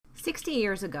60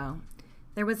 years ago,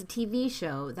 there was a TV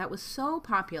show that was so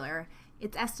popular,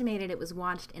 it's estimated it was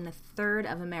watched in a third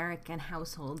of American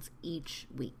households each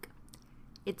week.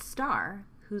 Its star,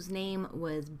 whose name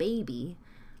was Baby,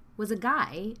 was a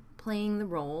guy playing the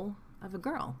role of a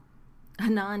girl, a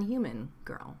non-human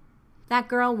girl. That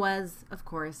girl was, of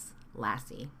course,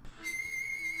 Lassie.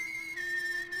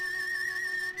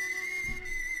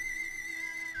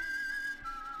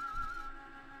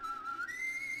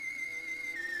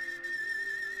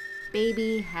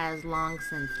 Baby has long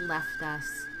since left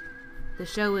us. The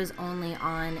show is only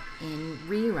on in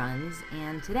reruns,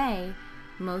 and today,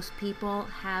 most people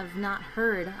have not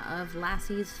heard of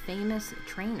Lassie's famous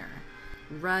trainer,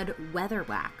 Rudd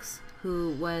Weatherwax,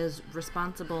 who was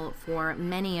responsible for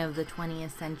many of the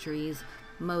 20th century's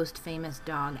most famous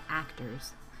dog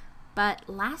actors. But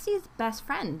Lassie's best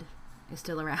friend is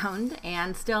still around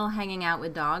and still hanging out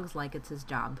with dogs like it's his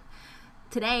job.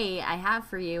 Today, I have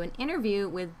for you an interview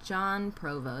with Jon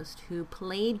Provost, who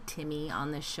played Timmy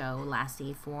on the show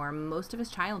Lassie for most of his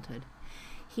childhood.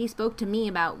 He spoke to me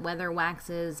about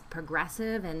Weatherwax's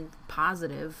progressive and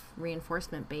positive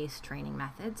reinforcement-based training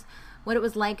methods, what it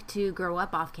was like to grow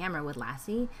up off camera with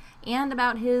Lassie, and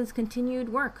about his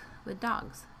continued work with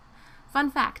dogs. Fun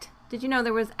fact, did you know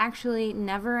there was actually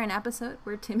never an episode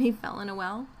where Timmy fell in a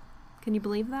well? Can you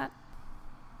believe that?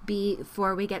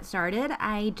 Before we get started,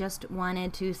 I just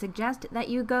wanted to suggest that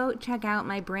you go check out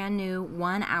my brand new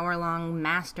 1 hour-long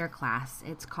masterclass.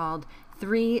 It's called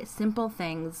 3 Simple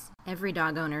Things Every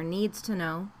Dog Owner Needs to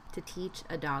Know to Teach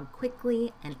a Dog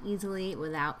Quickly and Easily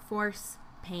Without Force,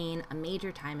 Pain, a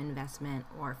Major Time Investment,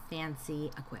 or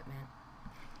Fancy Equipment.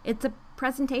 It's a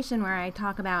presentation where I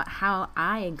talk about how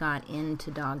I got into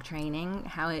dog training,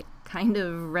 how it kind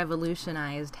of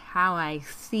revolutionized how I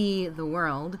see the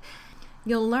world.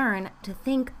 You'll learn to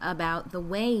think about the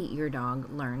way your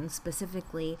dog learns,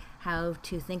 specifically how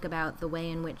to think about the way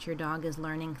in which your dog is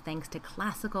learning thanks to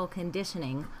classical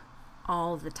conditioning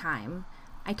all the time.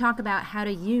 I talk about how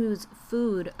to use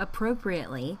food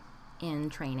appropriately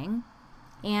in training,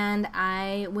 and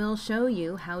I will show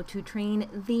you how to train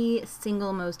the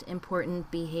single most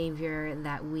important behavior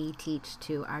that we teach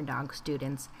to our dog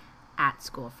students at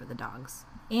School for the Dogs.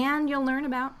 And you'll learn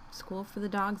about School for the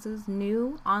Dogs'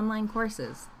 new online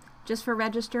courses. Just for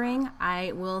registering,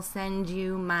 I will send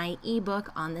you my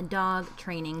ebook on the dog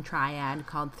training triad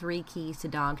called 3 Keys to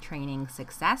Dog Training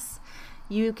Success.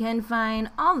 You can find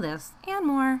all this and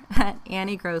more at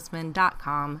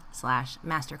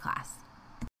anniegrossman.com/masterclass.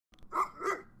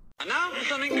 And now for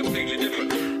something completely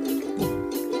different.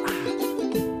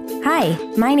 Hi,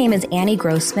 my name is Annie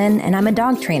Grossman, and I'm a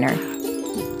dog trainer.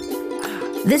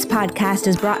 This podcast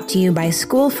is brought to you by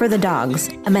School for the Dogs,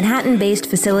 a Manhattan-based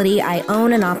facility I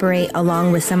own and operate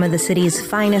along with some of the city's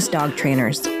finest dog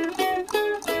trainers.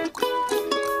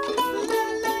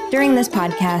 During this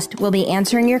podcast, we'll be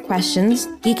answering your questions,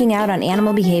 geeking out on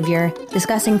animal behavior,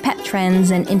 discussing pet trends,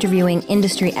 and interviewing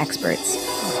industry experts.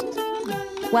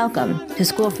 Welcome to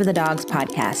School for the Dogs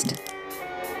podcast.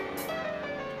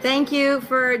 Thank you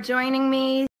for joining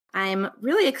me. I'm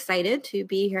really excited to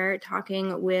be here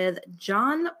talking with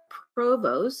Jon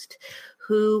Provost,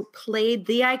 who played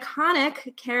the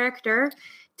iconic character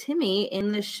Timmy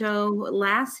in the show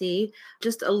Lassie.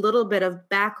 Just a little bit of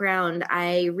background.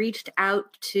 I reached out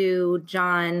to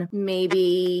Jon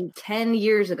maybe 10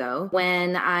 years ago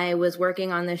when I was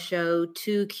working on the show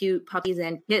Two Cute Puppies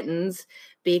and Kittens,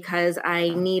 because I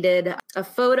needed a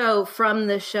photo from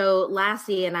the show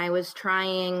Lassie, and I was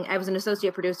an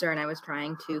associate producer, and I was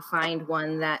trying to find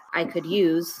one that I could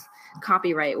use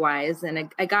copyright wise.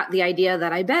 And I got the idea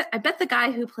that I bet the guy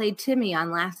who played Timmy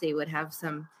on Lassie would have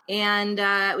some. And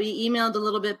we emailed a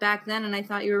little bit back then, and I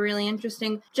thought you were really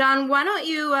interesting. Jon, why don't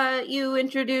you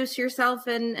introduce yourself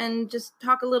and just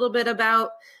talk a little bit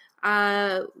about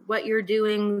what you're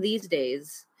doing these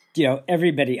days? You know,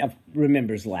 everybody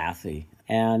remembers Lassie.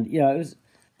 And, you know, it was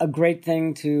a great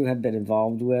thing to have been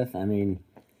involved with. I mean,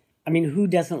 who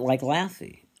doesn't like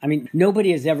Lassie? I mean,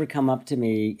 nobody has ever come up to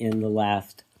me in the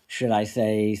last, should I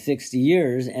say, 60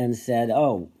 years and said,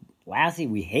 oh, Lassie,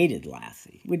 we hated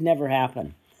Lassie. It would never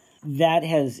happen. That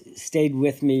has stayed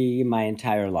with me my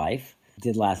entire life.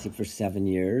 Did Lassie for 7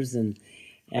 years and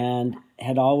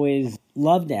had always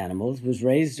loved animals, was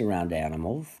raised around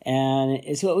animals.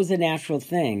 And so it was a natural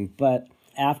thing. But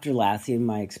after Lassie,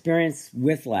 my experience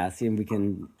with Lassie,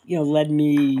 and led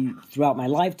me throughout my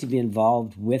life to be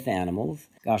involved with animals.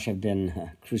 Gosh, I've been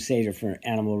a crusader for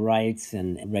animal rights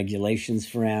and regulations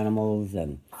for animals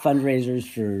and fundraisers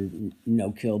for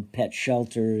no-kill pet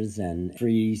shelters and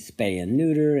free spay and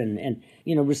neuter and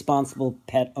responsible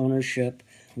pet ownership.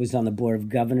 was on the board of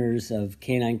governors of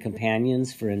Canine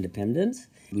Companions for Independence.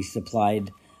 We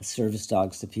supplied service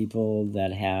dogs to people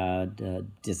that had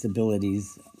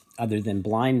disabilities other than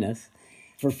blindness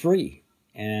for free.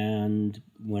 And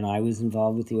when I was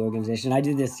involved with the organization, I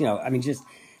did this,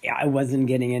 I wasn't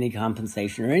getting any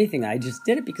compensation or anything. I just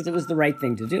did it because it was the right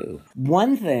thing to do.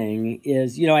 One thing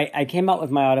is, I came out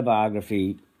with my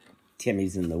autobiography,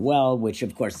 Timmy's in the Well, which,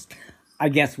 of course, I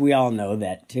guess we all know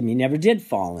that Timmy never did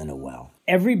fall in a well.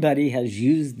 Everybody has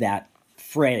used that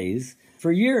phrase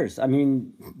for years. I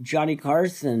mean, Johnny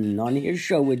Carson on his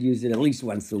show would use it at least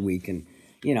once a week. And,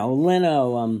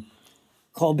 Leno,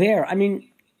 Colbert. I mean,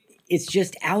 it's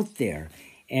just out there.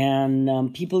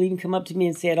 And people even come up to me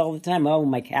and say it all the time. Oh,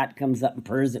 my cat comes up and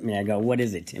purrs at me. I go, what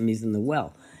is it? Timmy's in the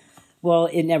well. Well,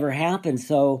 it never happened.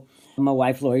 So my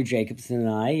wife, Lori Jacobson, and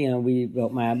I, we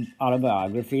wrote my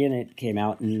autobiography, and it came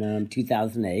out in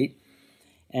 2008.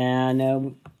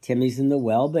 And Timmy's in the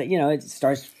Well. But, it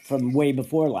starts from way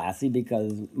before Lassie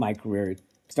because my career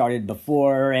started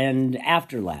before and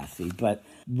after Lassie. But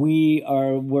we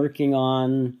are working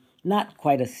on not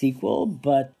quite a sequel,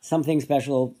 but something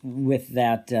special with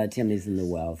that Timmy's in the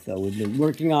Well. So we've been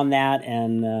working on that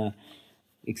and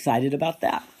excited about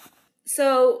that.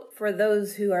 So for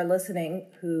those who are listening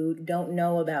who don't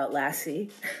know about Lassie,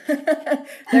 there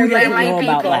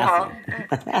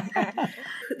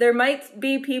might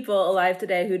be people alive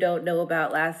today who don't know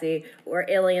about Lassie, or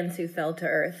aliens who fell to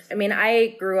Earth. I mean,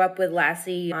 I grew up with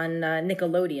Lassie on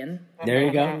Nickelodeon. There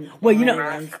you go. Well,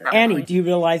 Annie, do you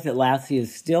realize that Lassie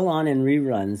is still on in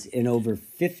reruns in over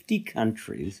 50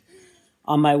 countries?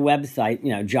 On my website,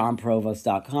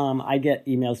 johnprovost.com, I get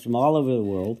emails from all over the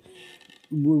world.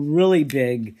 We're really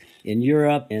big in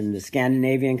Europe, in the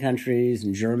Scandinavian countries,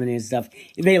 and Germany and stuff.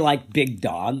 They like big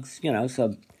dogs,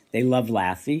 so they love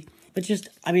Lassie. But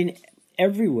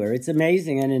everywhere. It's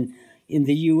amazing. And in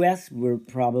the U.S., we're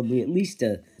probably at least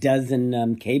a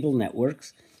dozen cable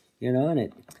networks, and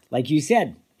it, like you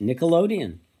said,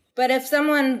 Nickelodeon. But if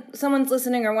someone's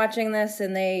listening or watching this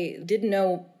and they didn't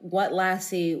know what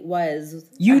Lassie was,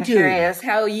 I'm curious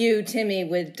how you, Timmy,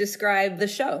 would describe the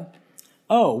show.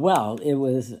 Oh, well, it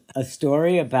was a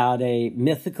story about a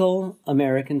mythical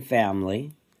American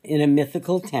family in a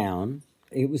mythical town.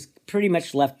 It was pretty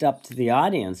much left up to the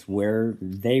audience where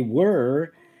they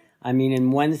were. I mean,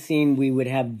 in one scene, we would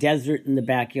have desert in the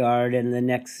backyard, and the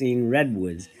next scene,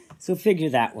 redwoods. So figure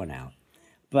that one out.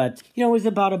 But, it was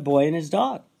about a boy and his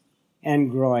dog and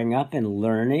growing up and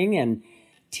learning. And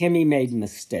Timmy made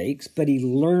mistakes, but he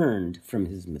learned from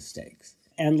his mistakes.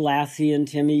 And Lassie and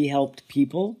Timmy helped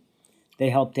people. They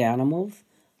helped animals.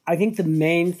 I think the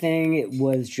main thing, it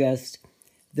was just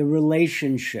the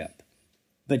relationship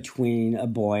between a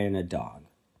boy and a dog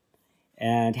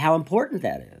and how important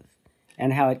that is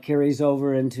and how it carries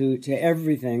over into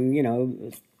everything,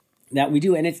 that we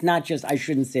do. And it's not just, I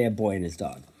shouldn't say a boy and his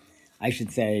dog. I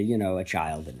should say, a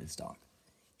child and his dog.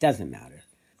 Doesn't matter.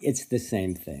 It's the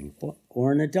same thing.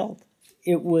 Or an adult.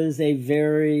 It was a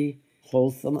very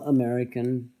wholesome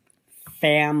American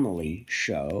family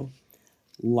show,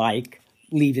 like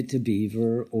Leave It to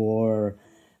Beaver or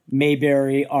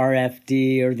Mayberry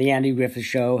RFD or the Andy Griffith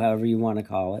Show, however you want to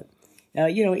call it.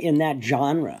 In that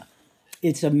genre.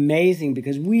 It's amazing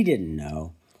because we didn't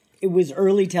know. It was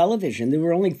early television. There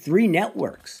were only 3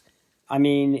 networks. I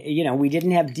mean, we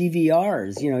didn't have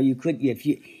DVRs.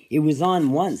 It was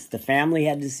on once. The family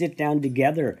had to sit down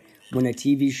together when a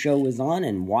TV show was on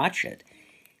and watch it.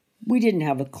 We didn't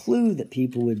have a clue that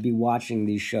people would be watching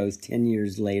these shows 10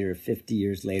 years later, 50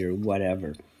 years later,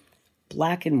 whatever.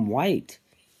 Black and white.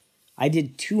 I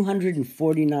did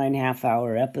 249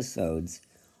 half-hour episodes,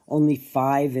 only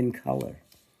 5 in color.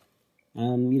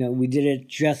 We did it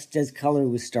just as color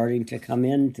was starting to come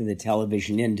into the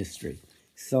television industry.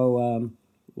 So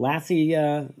Lassie,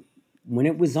 when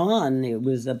it was on, it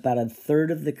was about a third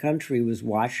of the country was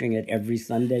watching it every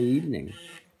Sunday evening.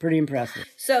 Pretty impressive.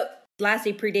 So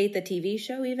Lassie predate the TV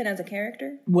show even as a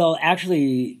character? Well,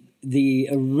 actually, the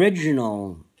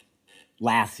original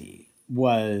Lassie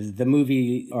was the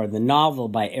movie or the novel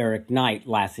by Eric Knight,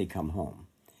 Lassie Come Home.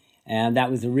 And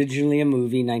that was originally a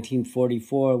movie,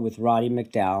 1944, with Roddy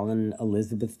McDowall and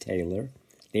Elizabeth Taylor.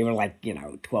 They were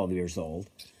 12 years old.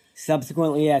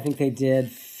 Subsequently, I think they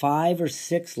did 5 or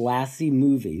 6 Lassie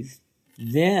movies.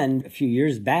 Then, a few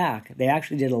years back, they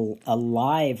actually did a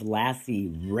live Lassie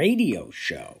radio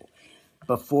show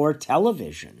before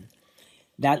television.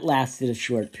 That lasted a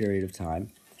short period of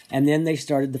time. And then they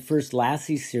started the first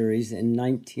Lassie series in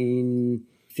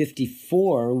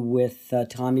 1954 with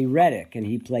Tommy Reddick, and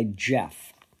he played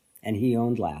Jeff, and he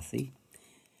owned Lassie.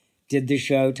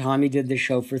 Tommy did the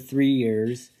show for 3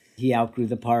 years. He outgrew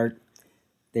the part.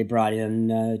 They brought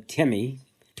in Timmy,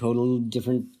 total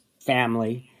different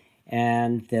family.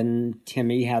 And then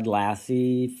Timmy had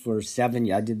Lassie for 7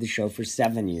 years. I did the show for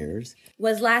 7 years.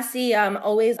 Was Lassie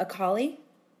always a collie?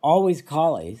 Always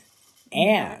collies.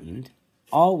 And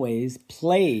always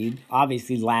played,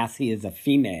 obviously Lassie is a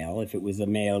female. If it was a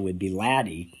male, it would be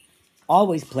Laddie.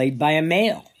 Always played by a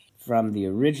male. From the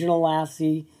original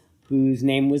Lassie, whose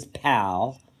name was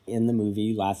Pal in the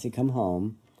movie Lassie Come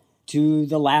Home, to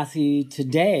the Lassie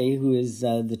today, who is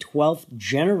the 12th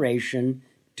generation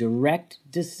direct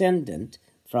descendant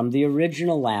from the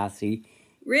original Lassie.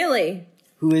 Really?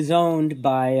 Who is owned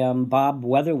by Bob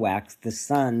Weatherwax, the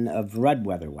son of Rudd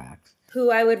Weatherwax. Who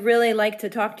I would really like to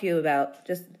talk to you about.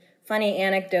 Just funny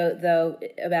anecdote, though,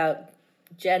 about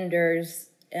genders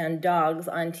and dogs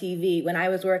on TV. When I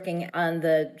was working on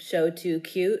the show Too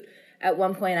Cute, at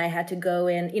one point I had to go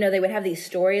in, they would have these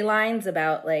storylines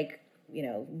about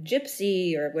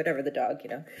Gypsy or whatever the dog,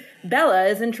 Bella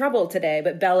is in trouble today,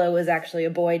 but Bella was actually a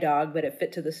boy dog, but it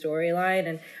fit to the storyline.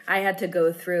 And I had to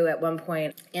go through at one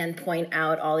point and point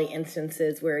out all the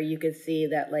instances where you could see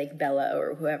that Bella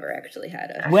or whoever actually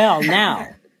had a... Well,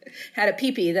 now... had a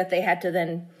pee-pee that they had to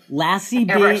then... Lassie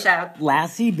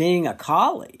being a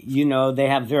collie, they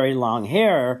have very long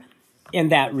hair in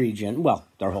that region. Well,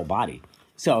 their whole body.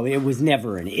 So it was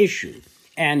never an issue.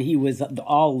 And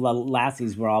all the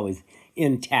Lassies were always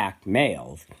intact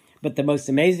males. But the most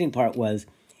amazing part was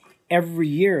every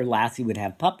year Lassie would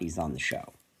have puppies on the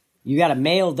show. You got a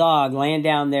male dog laying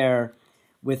down there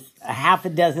with a half a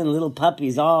dozen little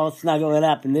puppies all snuggling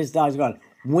up, and this dog's going,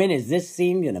 when is this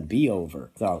scene going to be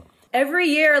over? So every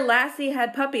year Lassie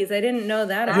had puppies. I didn't know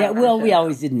that. Yeah, well, we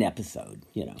always did an episode,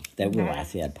 that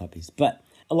Lassie had puppies. But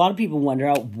a lot of people wonder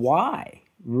out why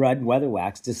Rudd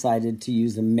Weatherwax decided to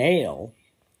use a male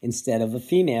instead of a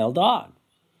female dog.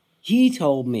 He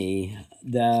told me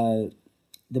the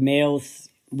males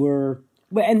were,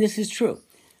 and this is true,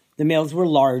 the males were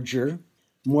larger,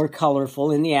 more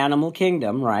colorful in the animal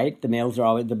kingdom, right? The males are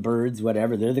always the birds,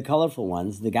 whatever. They're the colorful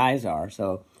ones. The guys are.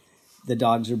 So the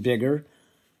dogs are bigger,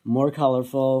 more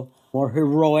colorful, more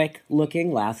heroic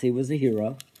looking. Lassie was a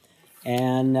hero.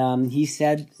 And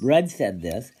Rudd said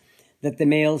this, that the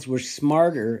males were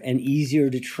smarter and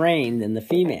easier to train than the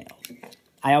females.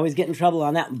 I always get in trouble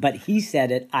on that, but he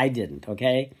said it, I didn't,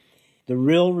 okay? The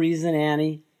real reason,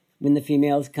 Annie, when the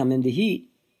females come into heat,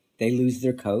 they lose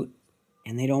their coat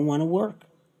and they don't want to work.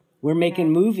 We're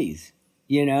making movies,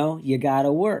 you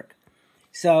gotta work.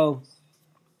 So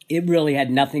it really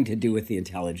had nothing to do with the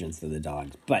intelligence of the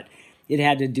dogs, but it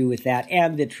had to do with that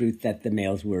and the truth that the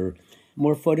males were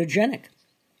more photogenic.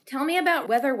 Tell me about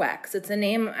Weatherwax. It's a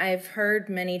name I've heard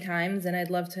many times, and I'd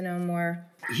love to know more.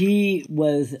 He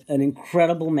was an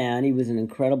incredible man. He was an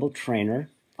incredible trainer.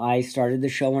 I started the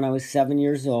show when I was 7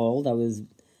 years old. I was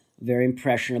very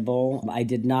impressionable. I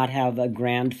did not have a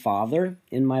grandfather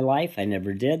in my life. I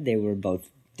never did. They were both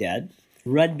dead.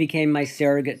 Rudd became my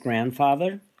surrogate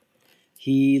grandfather.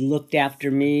 He looked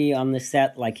after me on the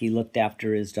set like he looked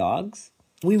after his dogs.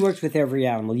 We worked with every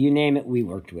animal. You name it, we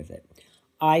worked with it.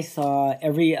 I saw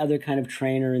every other kind of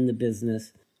trainer in the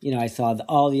business. I saw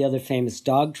all the other famous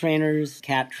dog trainers,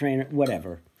 cat trainer,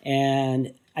 whatever.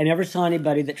 And I never saw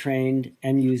anybody that trained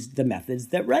and used the methods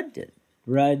that Rudd did.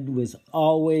 Rudd was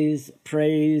always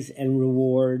praise and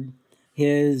reward.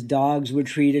 His dogs were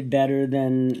treated better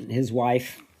than his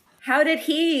wife. How did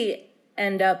he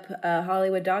end up a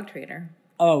Hollywood dog trainer?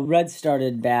 Oh, Rudd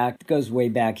started back, goes way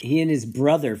back. He and his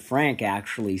brother, Frank,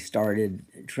 actually started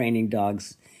training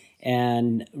dogs.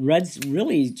 And Rudd's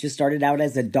really just started out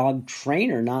as a dog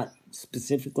trainer, not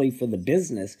specifically for the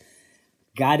business.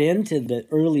 Got into the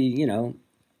early,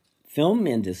 film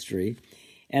industry,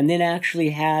 and then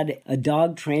actually had a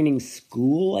dog training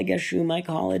school, I guess you might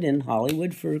call it, in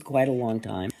Hollywood for quite a long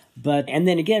time. And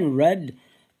then again, Rudd,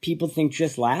 people think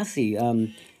just Lassie.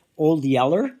 Old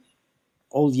Yeller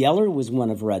was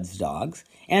one of Rudd's dogs,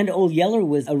 and Old Yeller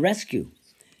was a rescue.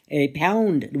 A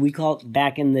pound, we called,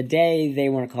 back in the day, they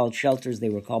weren't called shelters, they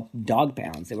were called dog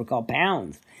pounds. They were called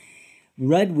pounds.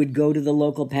 Rudd would go to the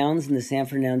local pounds in the San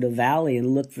Fernando Valley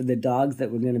and look for the dogs that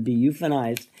were going to be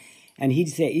euthanized. And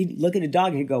he'd look at a dog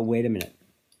and he'd go, wait a minute,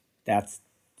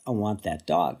 I want that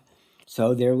dog.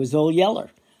 So there was Old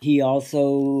Yeller. He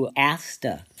also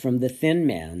Asta from The Thin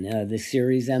Man, the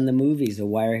series and the movies, a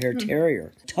wire-hair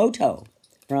terrier. Toto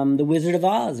from The Wizard of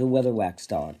Oz, a Weatherwax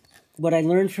dog. What I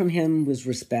learned from him was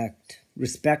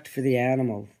respect for the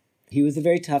animal. He was a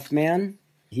very tough man.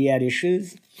 He had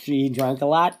issues. He drank a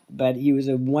lot, but he was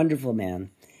a wonderful man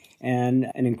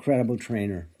and an incredible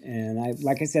trainer. And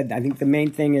like I said, I think the main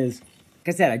thing is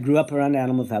Like I said, I grew up around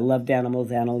animals. I loved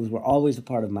animals. Animals were always a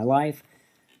part of my life.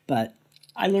 But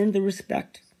I learned the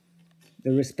respect.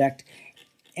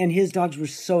 And his dogs were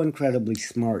so incredibly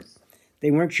smart.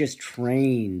 They weren't just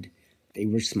trained. They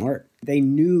were smart. They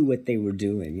knew what they were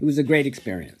doing. It was a great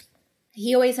experience.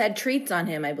 He always had treats on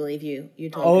him, I believe you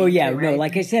told me. Oh, yeah. Too, right? No,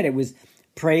 like I said, it was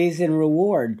praise and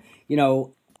reward. You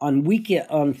know,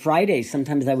 on Fridays,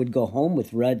 sometimes I would go home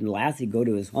with Rudd and Lassie, go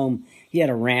to his home. He had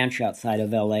a ranch outside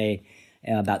of L.A.,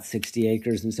 about 60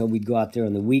 acres, and so we'd go out there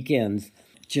on the weekends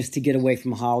just to get away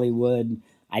from Hollywood.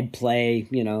 I'd play,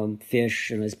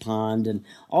 fish in his pond. And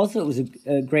also it was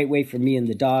a great way for me and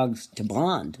the dogs to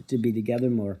bond, to be together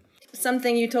more.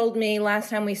 Something you told me last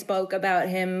time we spoke about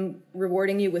him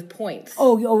rewarding you with points.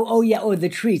 Oh, yeah. Oh, the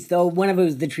treats. Though one of it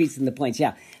was the treats and the points.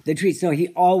 Yeah, the treats. No, he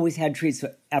always had treats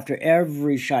after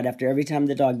every shot. After every time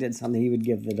the dog did something, he would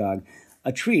give the dog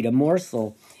a treat, a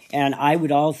morsel. And I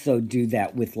would also do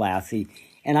that with Lassie.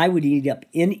 And I would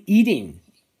eating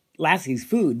Lassie's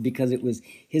food because it was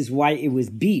his wife. It was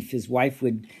beef. His wife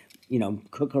would,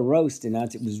 cook a roast, and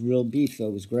it was real beef, so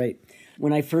it was great.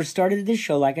 When I first started this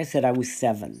show, like I said, I was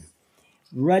 7.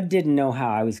 Rudd didn't know how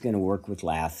I was going to work with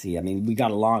Lassie. I mean, we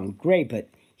got along great, but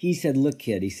he said, "Look,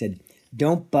 kid," he said,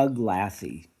 "don't bug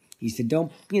Lassie." He said,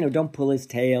 don't pull his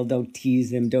tail, don't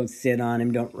tease him, don't sit on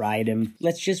him, don't ride him.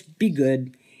 Let's just be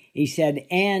good. He said,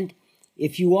 and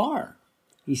if you are,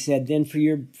 he said, then for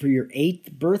your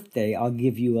 8th birthday, I'll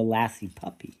give you a Lassie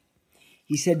puppy.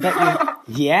 He said, but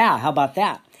yeah, how about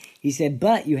that? He said,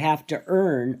 but you have to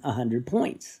earn 100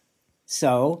 points.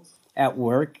 So at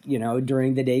work,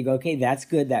 during the day, you go, okay, that's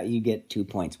good that you get 2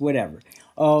 points, whatever.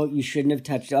 Oh, you shouldn't have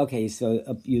touched it. Okay,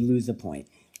 so you lose a point.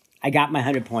 I got my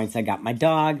 100 points. I got my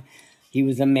dog. He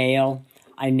was a male.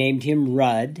 I named him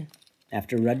Rudd,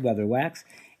 after Rudd Weatherwax.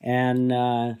 And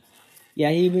yeah,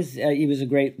 he was a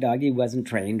great dog. He wasn't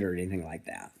trained or anything like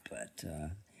that. But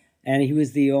and he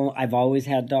was the only, I've always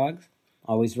had dogs.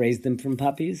 Always raised them from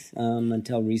puppies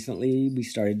until recently we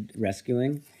started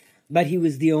rescuing. But he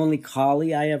was the only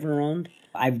collie I ever owned.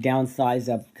 I've downsized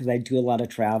up because I do a lot of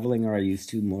traveling, or I used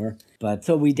to more. But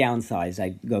so we downsize.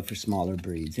 I go for smaller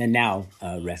breeds and now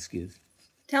rescues.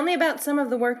 Tell me about some of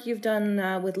the work you've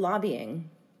done with lobbying.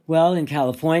 Well, in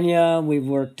California, we've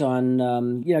worked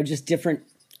on, just different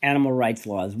animal rights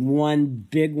laws. One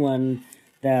big one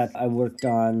that I worked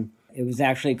on, it was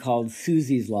actually called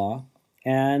Susie's Law.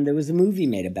 And there was a movie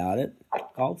made about it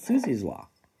called Susie's Law.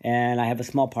 And I have a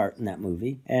small part in that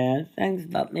movie. And it was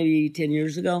about maybe 10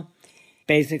 years ago.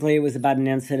 Basically, it was about an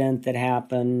incident that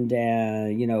happened,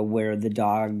 where the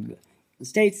dog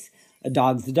states, a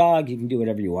dog's the dog, you can do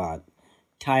whatever you want.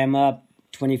 Tie him up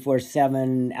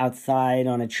 24/7 outside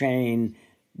on a chain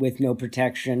with no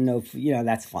protection,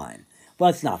 that's fine.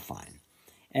 Well, it's not fine.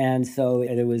 And so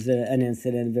there was an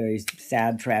incident, a very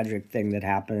sad, tragic thing that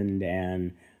happened,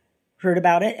 and heard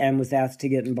about it and was asked to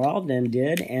get involved and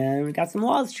did, and we got some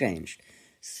laws changed.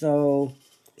 So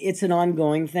it's an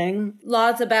ongoing thing.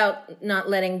 Laws about not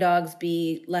letting dogs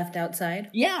be left outside?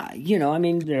 Yeah,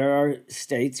 there are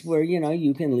states where,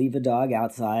 you can leave a dog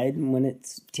outside when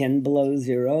it's 10 below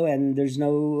zero and there's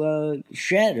no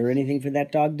shed or anything for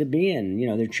that dog to be in.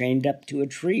 They're chained up to a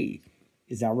tree.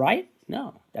 Is that right?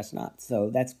 No, that's not.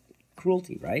 So that's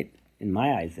cruelty, right? In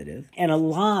my eyes, it is. And a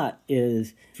lot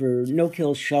is for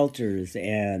no-kill shelters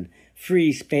and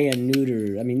free spay and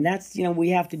neuter. I mean, that's, we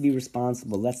have to be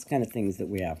responsible. That's the kind of things that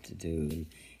we have to do.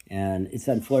 And it's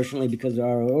unfortunately because there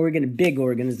are big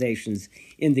organizations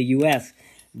in the U.S.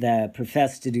 that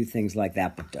profess to do things like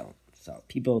that but don't. So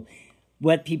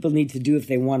what people need to do if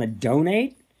they want to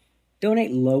donate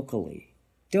locally.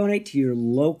 Donate to your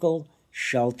local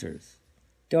shelters.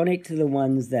 Donate to the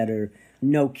ones that are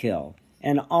no-kill.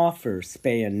 And offer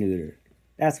spay and neuter.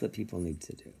 That's what people need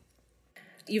to do.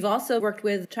 You've also worked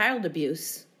with child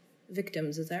abuse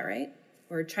victims, is that right?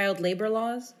 Or child labor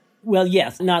laws? Well,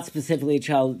 yes, not specifically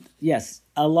child. Yes,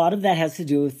 a lot of that has to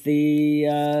do with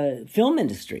the film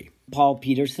industry. Paul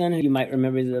Peterson, who you might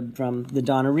remember from the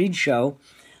Donna Reed show,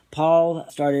 Paul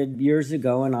started years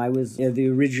ago, and I was the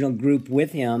original group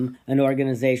with him, an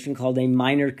organization called A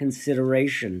Minor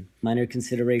Consideration,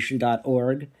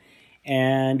 minorconsideration.org.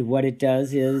 And what it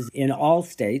does is, in all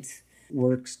states,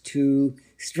 works to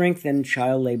strengthen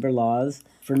child labor laws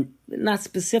for not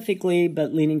specifically,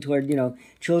 but leaning toward,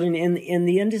 children in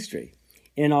the industry,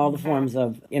 in all the forms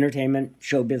of entertainment,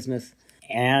 show business,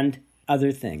 and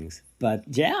other things. But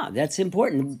yeah, that's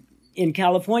important. In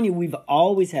California, we've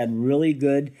always had really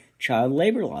good child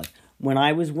labor laws. When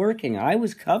I was working, I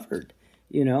was covered.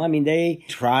 They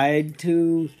tried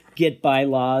to get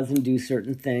bylaws and do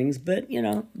certain things, but,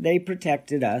 they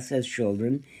protected us as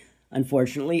children.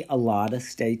 Unfortunately, a lot of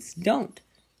states don't.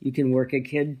 You can work a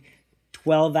kid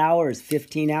 12 hours,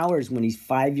 15 hours when he's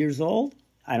 5 years old?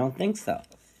 I don't think so.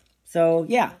 So,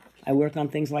 yeah, I work on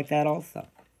things like that also.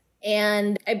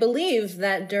 And I believe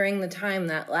that during the time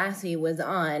that Lassie was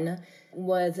on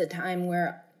was a time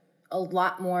where a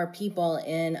lot more people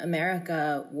in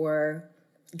America were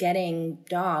getting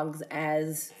dogs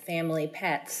as family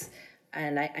pets.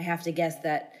 And I have to guess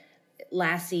that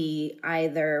Lassie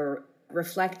either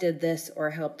reflected this or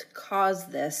helped cause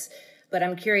this. But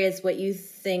I'm curious what you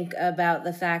think about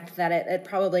the fact that it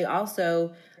probably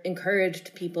also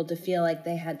encouraged people to feel like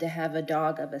they had to have a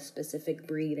dog of a specific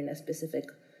breed and a specific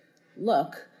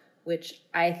look, which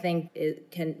I think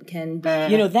it can be.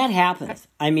 You know, that happens.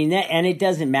 I mean, that, and it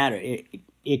doesn't matter.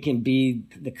 It can be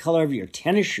the color of your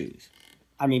tennis shoes.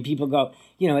 I mean, people go,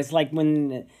 you know, it's like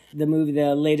when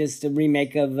the latest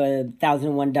remake of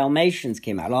 1001 Dalmatians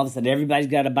came out. All of a sudden, everybody's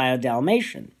got to buy a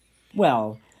Dalmatian.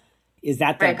 Well, is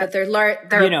that the... Right, but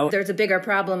there's a bigger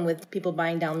problem with people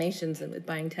buying Dalmatians than with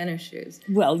buying tennis shoes.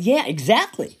 Well, yeah,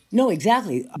 exactly. No,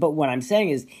 exactly. But what I'm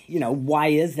saying is, you know, why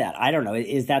is that? I don't know.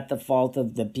 Is that the fault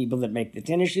of the people that make the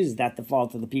tennis shoes? Is that the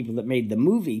fault of the people that made the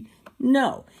movie?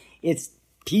 No. It's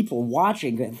people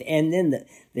watching. And then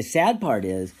the sad part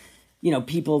is, you know,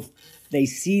 people, they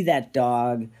see that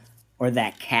dog or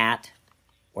that cat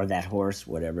or that horse,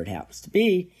 whatever it happens to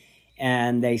be,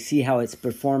 and they see how it's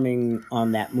performing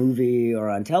on that movie or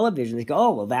on television. They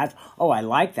go, I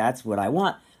like that's what I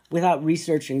want, without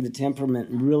researching the temperament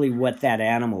and really what that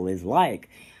animal is like.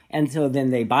 And so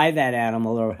then they buy that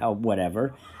animal or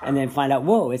whatever, and then find out,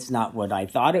 whoa, it's not what I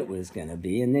thought it was going to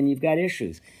be, and then you've got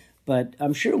issues. But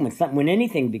I'm sure when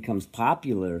anything becomes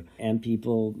popular and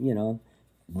people, you know,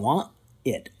 want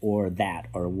it or that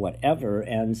or whatever.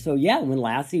 And so, yeah, when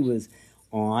Lassie was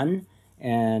on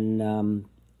and,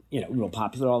 you know, real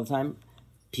popular all the time,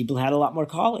 people had a lot more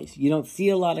collies. You don't see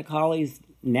a lot of collies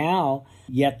now,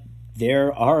 yet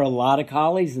there are a lot of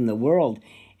collies in the world.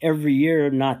 Every year,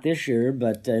 not this year,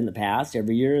 but in the past,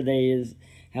 every year they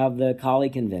have the collie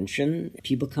convention.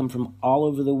 People come from all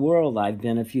over the world. I've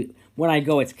been when I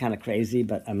go, it's kind of crazy,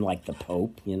 but I'm like the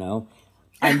Pope, you know.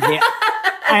 I'm there.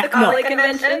 The collie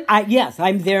convention? Yes,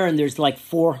 I'm there, and there's like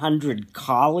 400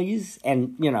 collies,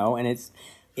 and, you know, and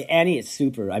Annie, it's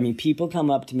super. I mean, people come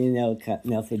up to me and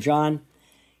they'll say, John,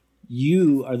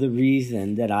 you are the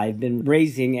reason that I've been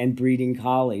raising and breeding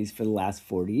collies for the last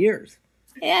 40 years.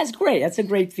 Yeah, that's great. That's a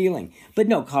great feeling. But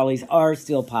no, collies are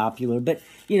still popular, but,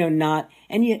 you know, not,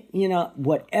 and yet, you know,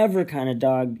 whatever kind of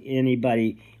dog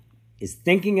anybody is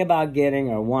thinking about getting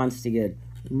or wants to get,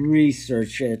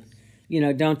 research it. You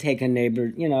know, don't take a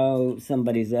neighbor, you know,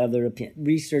 somebody's other opinion.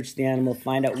 Research the animal,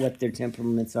 find out what their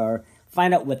temperaments are,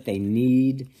 find out what they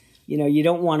need. You know, you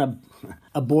don't want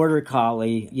a border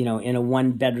collie, you know, in a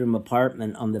one-bedroom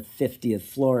apartment on the 50th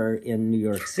floor in New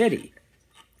York City.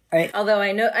 Right? Although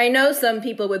I know some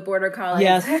people with border collies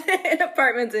yes. in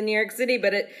apartments in New York City,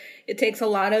 but it takes a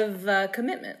lot of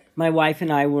commitment. My wife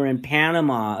and I were in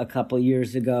Panama a couple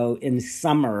years ago in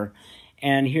summer,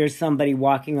 and here's somebody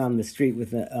walking on the street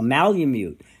with a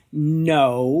Malamute.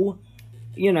 No,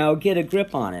 you know, get a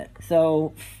grip on it.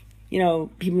 So, you know,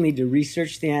 people need to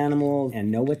research the animal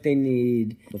and know what they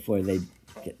need before they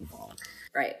get involved.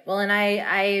 Right. Well, and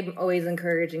I'm always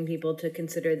encouraging people to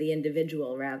consider the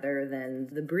individual rather than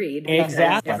the breed.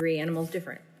 Exactly. Every animal's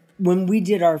different. When we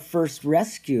did our first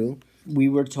rescue, we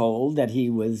were told that he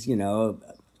was, you know,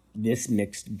 this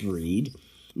mixed breed.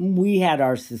 We had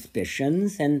our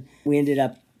suspicions, and we ended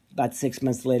up, about 6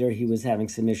 months later, he was having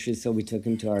some issues, so we took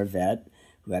him to our vet,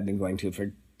 who I've been going to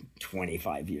for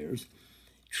 25 years,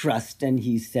 Trust, and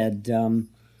he said,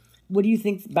 what do you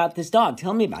think about this dog?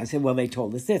 Tell me about it. I said, well, they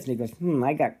told us this. And he goes,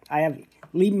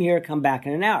 leave him here, come back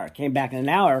in an hour. Came back in an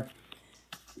hour.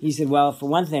 He said, well, for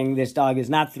one thing, this dog is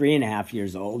not 3.5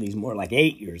 years old. He's more like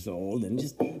 8 years old, and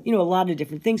just, you know, a lot of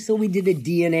different things. So we did a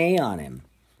DNA on him.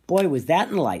 Boy, was that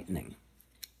enlightening.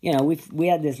 You know, we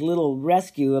had this little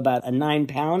rescue, about a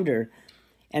 9-pounder,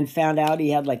 and found out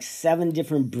he had like 7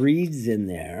 different breeds in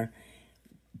there,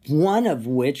 one of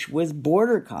which was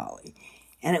Border Collie.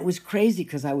 And it was crazy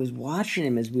because I was watching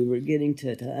him as we were getting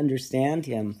to understand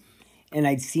him, and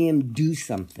I'd see him do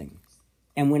something.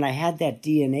 And when I had that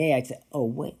DNA, I'd say, oh,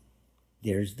 wait,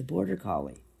 there's the Border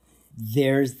Collie.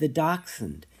 There's the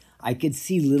Dachshund. I could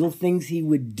see little things he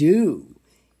would do.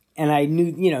 And I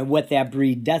knew, you know, what that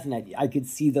breed doesn't. I could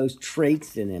see those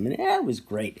traits in him. And it was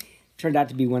great. Turned out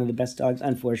to be one of the best dogs.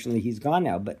 Unfortunately, he's gone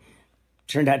now, but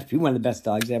turned out to be one of the best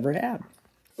dogs I ever had.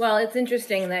 Well, it's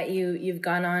interesting that you've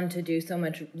gone on to do so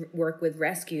much work with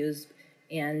rescues,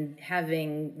 and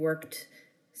having worked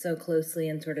so closely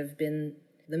and sort of been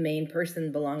the main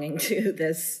person belonging to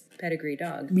this pedigree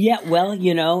dog. Yeah, well,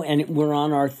 and we're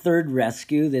on our third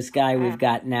rescue. This guy we've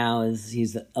got now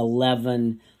he's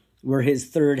 11. We're his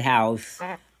third house.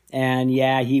 And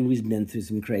yeah, he's been through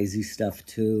some crazy stuff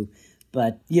too.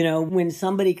 But, when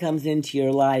somebody comes into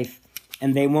your life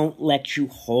and they won't let you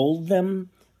hold them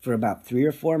for about 3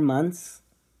 or 4 months,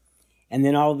 and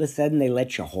then all of a sudden they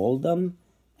let you hold them,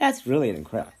 that's really an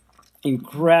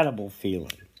incredible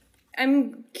feeling.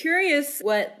 I'm curious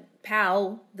what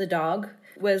Pal, the dog,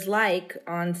 was like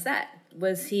on set.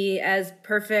 Was he as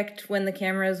perfect when the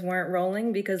cameras weren't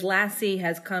rolling? Because Lassie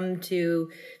has come to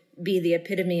be the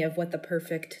epitome of what the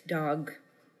perfect dog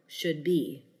should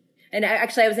be. And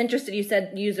actually, I was interested, you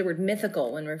used the word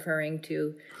mythical when referring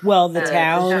to... Well, the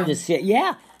town,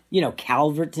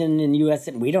 Calverton in U.S.,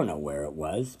 we don't know where it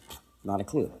was. Not a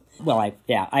clue. Well,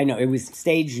 I know. It was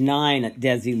stage 9 at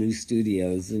Desilu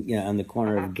Studios, on the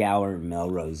corner of Gower and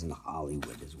Melrose in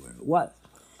Hollywood is where it was.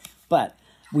 But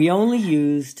we only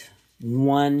used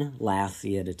one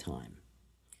Lassie at a time.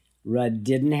 Rudd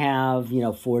didn't have,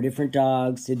 4 different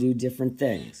dogs to do different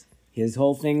things. His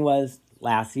whole thing was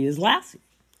Lassie is Lassie.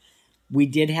 We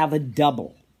did have a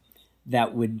double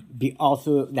that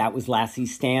was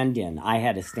Lassie's stand-in. I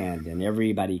had a stand-in.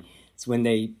 Everybody, it's when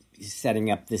they setting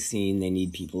up the scene, they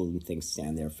need people and things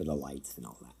stand there for the lights and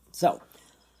all that. So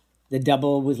the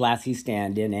double was Lassie's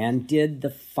stand-in and did the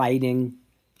fighting.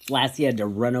 Lassie had to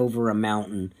run over a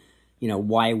mountain.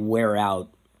 Why wear out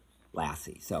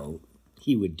Lassie? So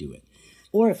he would do it.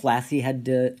 Or if Lassie had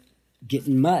to get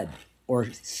in mud or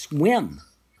swim,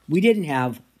 we didn't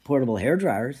have portable hair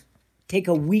dryers. Take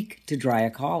a week to dry a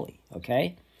collie,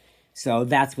 okay? So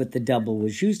that's what the double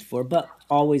was used for, but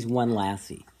always one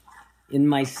Lassie. In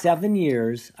my 7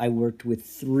 years, I worked with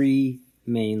 3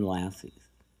 main Lassies.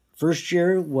 First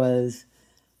year was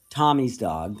Tommy's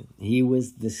dog. He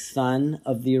was the son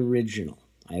of the original.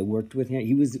 I worked with him.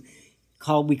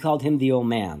 We called him the old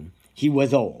man. He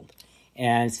was old.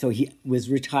 And so he was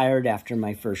retired after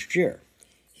my first year.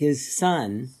 His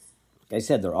son, like I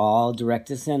said, they're all direct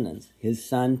descendants. His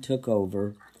son took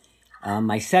over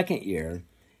my second year.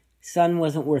 Son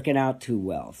wasn't working out too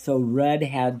well. So Rudd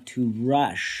had to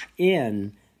rush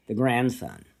in the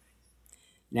grandson.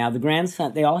 Now, the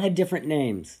grandson, they all had different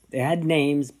names. They had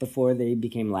names before they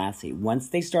became Lassie. Once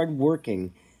they started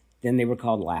working, then they were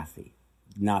called Lassie,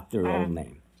 not their old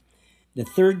name. The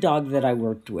third dog that I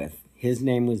worked with, his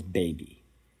name was Baby.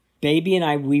 Baby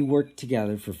and we worked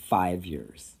together for 5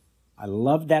 years. I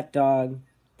loved that dog.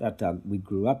 We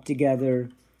grew up together.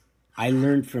 I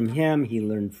learned from him. He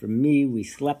learned from me. We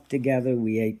slept together.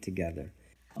 We ate together.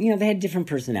 They had different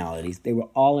personalities. They were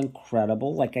all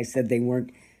incredible. Like I said, they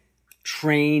weren't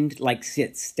trained like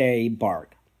sit, stay,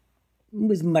 bark. It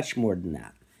was much more than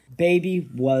that. Baby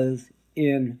was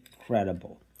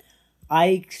incredible.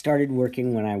 I started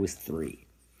working when I was 3.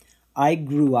 I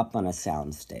grew up on a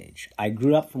soundstage. I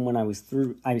grew up from when I was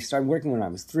 3. I started working when I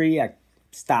was 3. I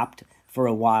stopped for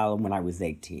a while when I was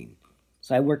 18.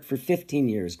 So I worked for 15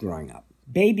 years growing up.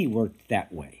 Baby worked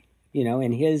that way.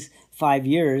 In his 5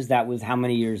 years, that was how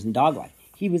many years in dog life.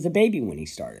 He was a baby when he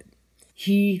started.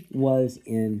 He was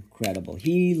incredible.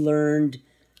 He learned,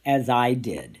 as I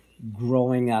did,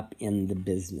 growing up in the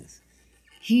business.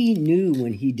 He knew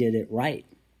when he did it right.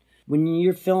 When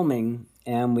you're filming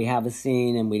and we have a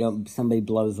scene and somebody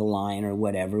blows a line or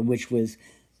whatever, which was,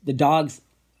 the dogs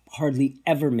hardly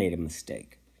ever made a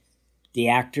mistake. The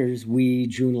actors,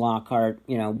 June Lockhart,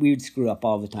 we would screw up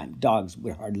all the time. Dogs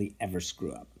would hardly ever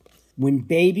screw up. When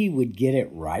Baby would get it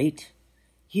right,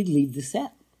 he'd leave the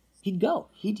set. He'd go.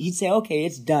 He'd say, okay,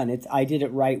 it's done. I did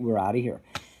it right. We're out of here.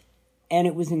 And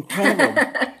it was incredible.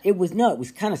 It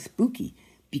was kind of spooky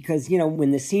because,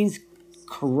 when the scene's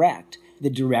correct, the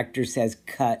director says,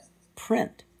 cut,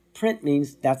 print. Print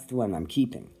means that's the one I'm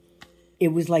keeping. It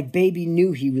was like Baby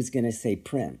knew he was going to say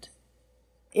print.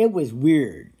 It was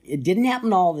weird. It didn't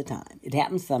happen all the time. It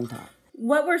happened sometimes.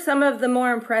 What were some of the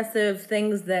more impressive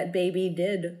things that Baby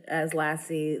did as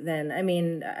Lassie then? I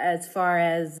mean, as far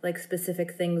as like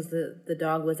specific things the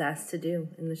dog was asked to do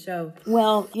in the show.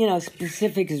 Well,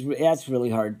 specific that's really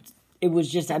hard. It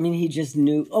was just, he just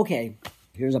knew, okay,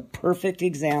 here's a perfect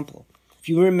example. If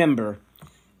you remember,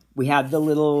 we had the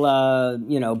little,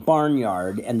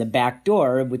 barnyard and the back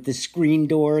door with the screen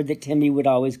door that Timmy would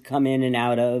always come in and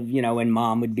out of, and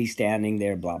Mom would be standing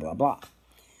there, blah, blah, blah.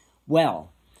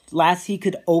 Well, Lassie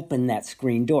could open that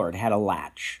screen door. It had a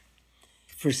latch.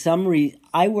 For some reason,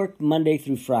 I worked Monday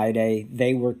through Friday.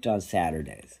 They worked on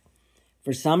Saturdays.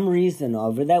 For some reason,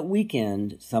 over that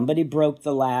weekend, somebody broke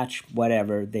the latch,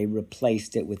 whatever. They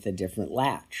replaced it with a different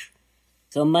latch.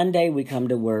 So Monday, we come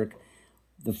to work.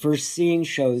 The first scene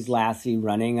shows Lassie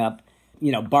running up,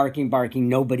 barking.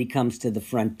 Nobody comes to the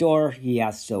front door. He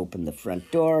has to open the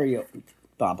front door.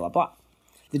 Blah, blah, blah.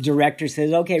 The director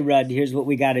says, okay, Rudd, here's what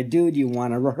we got to do. Do you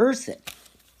want to rehearse it?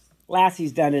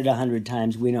 Lassie's done it 100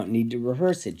 times. We don't need to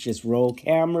rehearse it. Just roll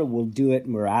camera. We'll do it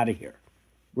and we're out of here.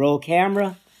 Roll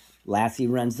camera. Lassie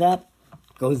runs up,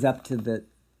 goes up to the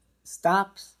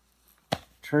stops,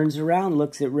 turns around,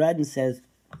 looks at Rudd and says,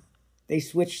 they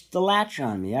switched the latch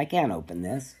on me. I can't open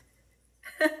this.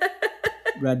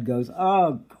 Rudd goes,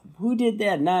 oh, who did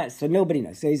that? Not so nobody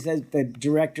knows. So he says, the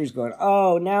director's going,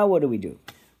 oh, now what do we do?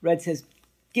 Rudd says,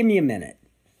 give me a minute.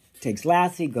 Takes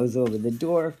Lassie, goes over the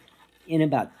door. In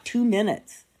about 2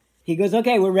 minutes, he goes,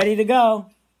 okay, we're ready to go.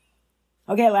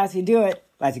 Okay, Lassie, do it.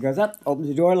 Lassie goes up, opens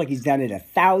the door like he's done it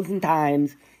 1,000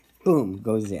 times. Boom,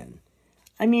 goes in.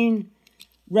 I mean,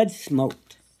 Rudd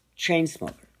smoked, chain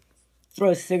smoker. Throw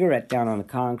a cigarette down on the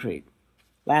concrete.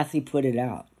 Lassie put it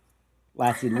out.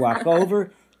 Lassie'd walk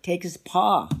over, take his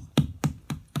paw,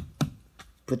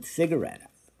 put the cigarette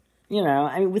up.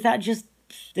 Without just,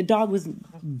 the dog was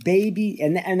baby,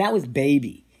 and that was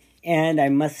baby. And I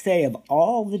must say, of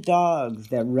all the dogs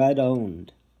that Rudd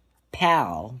owned,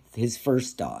 Pal, his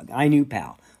first dog, I knew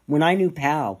Pal. When I knew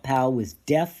Pal, Pal was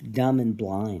deaf, dumb, and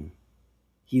blind.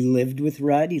 He lived with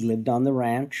Rudd. He lived on the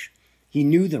ranch. He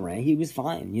knew the ranch. He was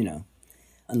fine,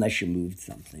 unless you moved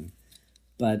something.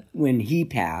 But when he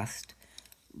passed,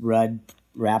 Rudd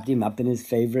wrapped him up in his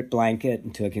favorite blanket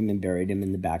and took him and buried him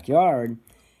in the backyard.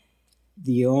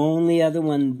 The only other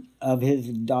one of his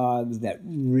dogs that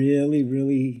really,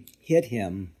 really hit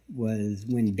him was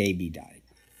when Baby died.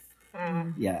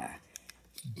 Yeah.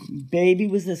 Baby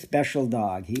was a special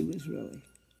dog. He was really.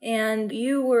 And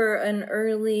you were an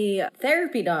early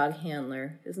therapy dog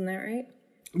handler, isn't that right?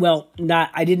 Well,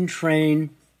 I didn't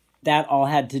train. That all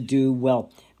had to do,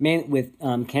 mainly with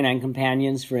Canine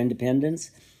Companions for Independence.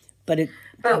 But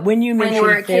when you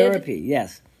mentioned therapy,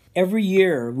 yes. Every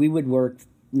year we would work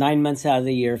 9 months out of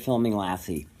the year filming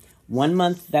Lassie. 1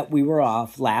 month that we were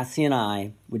off, Lassie and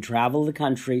I would travel the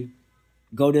country,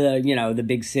 go to, the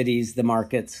big cities, the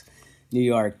markets, New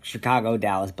York, Chicago,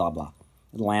 Dallas, blah, blah,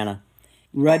 Atlanta.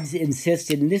 Rudd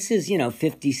insisted, and this is,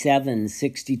 57,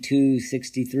 62,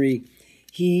 63.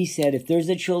 He said, if there's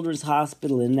a children's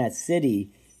hospital in that city,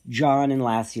 John and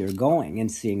Lassie are going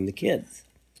and seeing the kids.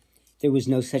 There was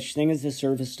no such thing as a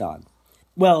service dog.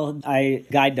 Well, I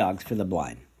guide dogs for the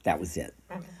blind. That was it.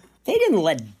 They didn't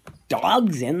let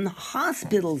dogs in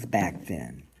hospitals back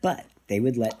then, but they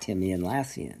would let Timmy and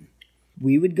Lassie in.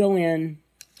 We would go in.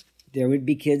 There would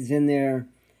be kids in there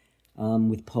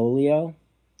with polio,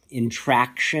 in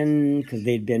traction because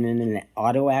they'd been in an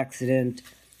auto accident,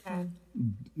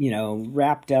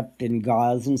 wrapped up in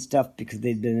gauze and stuff because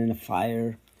they'd been in a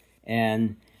fire.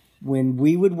 And when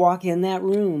we would walk in that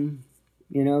room,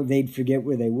 they'd forget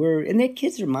where they were. And their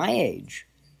kids are my age.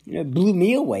 It blew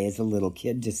me away as a little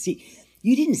kid to see.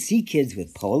 You didn't see kids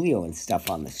with polio and stuff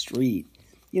on the street.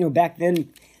 Back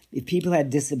then, if people had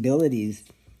disabilities,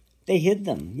 they hid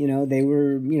them. They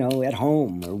were, at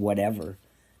home or whatever.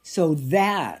 So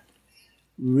that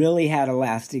really had a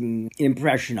lasting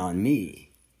impression on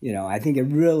me. I think it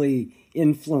really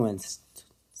influenced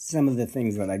some of the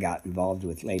things that I got involved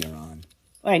with later on.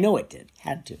 Well, I know it did.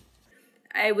 Had to.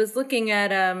 I was looking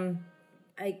at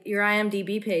your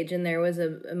IMDb page, and there was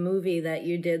a movie that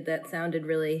you did that sounded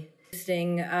really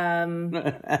interesting.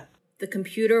 The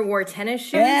Computer Wore Tennis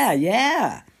Shoes?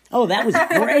 Yeah. Oh, that was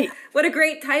great. What a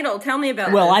great title. Tell me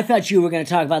about Well, this. I thought you were going to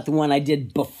talk about the one I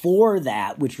did before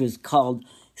that, which was called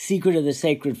Secret of the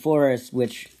Sacred Forest,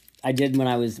 which I did when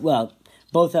I was,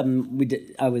 both of them,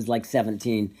 I was like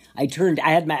 17. I turned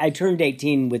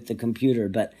 18 with the computer,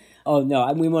 but, oh,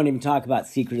 no, we won't even talk about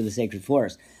Secret of the Sacred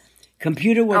Forest.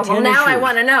 Computer Wore Tennis now Shoes. I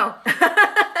want to know.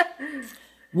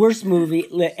 Worst movie,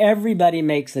 everybody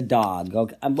makes a dog.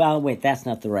 Okay? Well, wait, that's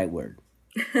not the right word.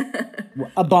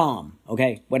 A bomb,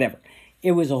 okay, whatever.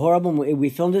 It was a horrible movie. We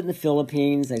filmed it in the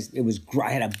Philippines. I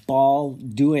had a ball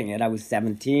doing it. I was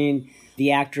 17.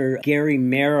 The actor Gary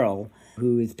Merrill,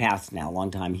 who is passed now, a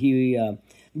long time. He,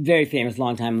 very famous,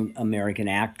 long-time American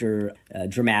actor,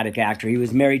 dramatic actor. He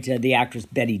was married to the actress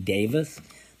Bette Davis.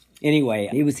 Anyway,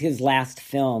 it was his last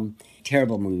film.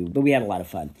 Terrible movie, but we had a lot of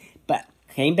fun. But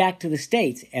came back to the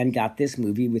States and got this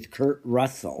movie with Kurt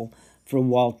Russell from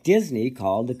Walt Disney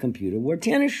called The Computer Wore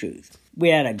Tennis Shoes. We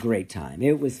had a great time.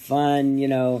 It was fun,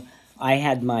 I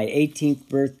had my 18th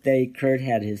birthday. Kurt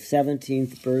had his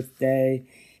 17th birthday.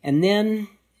 And then...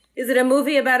 Is it a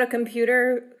movie about a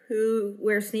computer who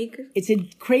wears sneakers? It's a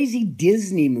crazy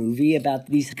Disney movie about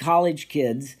these college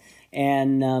kids,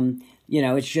 And,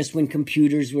 it's just when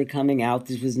computers were coming out.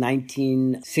 This was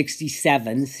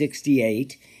 1967,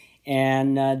 68.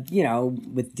 And,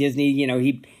 with Disney,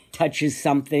 he touches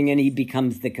something and he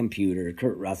becomes the computer,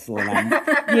 Kurt Russell. And I'm,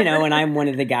 and I'm one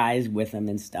of the guys with him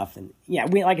and stuff. And yeah,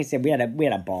 like I said, we had a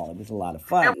ball. It was a lot of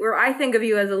fun. Where I think of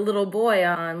you as a little boy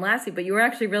on Lassie, but you were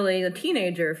actually really a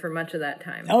teenager for much of that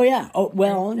time. Oh, yeah. Oh,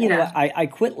 well, I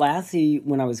quit Lassie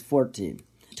when I was 14.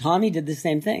 Tommy did the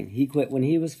same thing. He quit when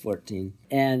he was 14.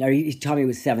 Tommy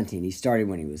was 17. He started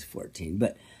when he was 14.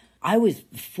 But I was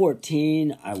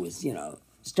 14. I was,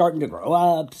 starting to grow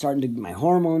up, my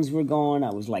hormones were going. I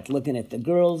was like looking at the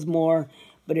girls more,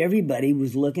 but everybody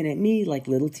was looking at me like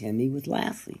little Timmy with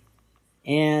Lassie.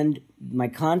 And my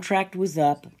contract was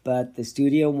up, but the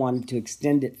studio wanted to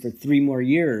extend it for 3 more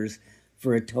years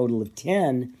for a total of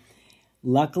 10.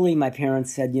 Luckily, my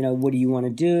parents said, what do you want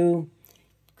to do?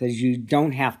 Because you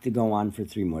don't have to go on for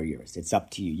 3 more years. It's up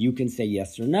to you. You can say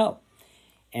yes or no.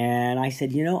 And I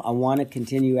said, I want to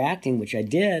continue acting, which I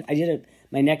did.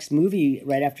 My next movie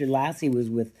right after Lassie was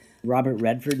with Robert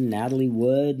Redford and Natalie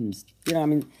Wood.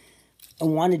 And, I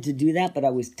wanted to do that, but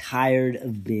I was tired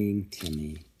of being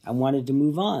Timmy. I wanted to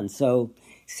move on. So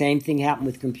same thing happened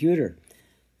with computer.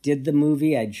 Did the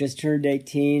movie. I just turned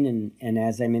 18. And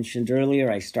as I mentioned earlier,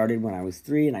 I started when I was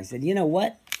 3. And I said, you know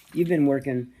what? You've been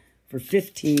working for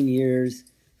 15 years.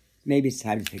 Maybe it's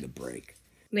time to take a break.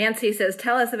 Nancy says,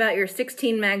 tell us about your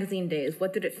 16 magazine days.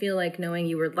 What did it feel like knowing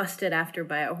you were lusted after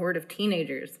by a horde of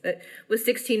teenagers? Was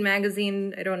 16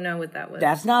 magazine, I don't know what that was.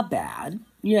 That's not bad.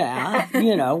 Yeah,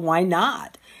 why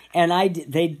not? And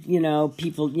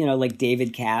people, like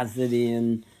David Cassidy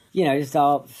and, just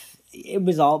all,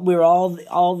 we were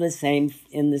all the same,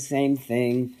 in the same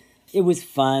thing. It was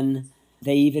fun.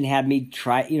 They even had me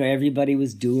try, everybody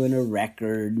was doing a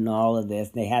record and all of this.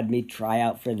 They had me try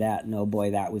out for that. And oh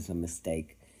boy, that was a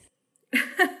mistake.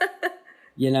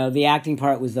 The acting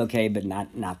part was okay, but not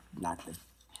the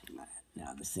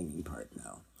singing part,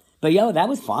 no. But that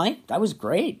was fine. That was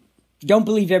great. Don't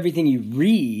believe everything you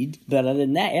read, but other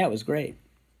than that, yeah, it was great.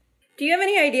 Do you have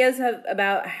any ideas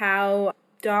about how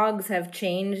dogs have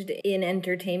changed in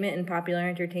entertainment, in popular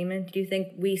entertainment? Do you think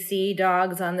we see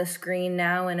dogs on the screen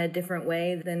now in a different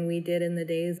way than we did in the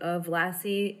days of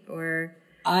Lassie? Or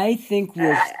I think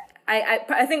we're...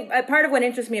 I think part of what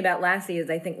interests me about Lassie is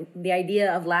I think the idea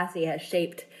of Lassie has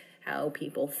shaped how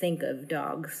people think of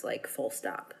dogs, like full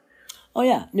stop. Oh,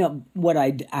 yeah. No, what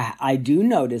I do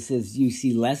notice is you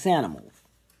see less animals.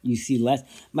 You see less.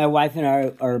 My wife and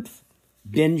I are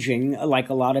binging, like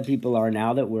a lot of people are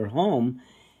now that we're home,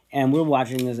 and we're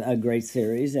watching a great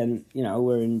series, and,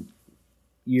 we're in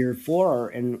year 4,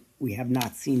 and we have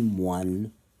not seen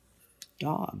one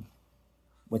dog.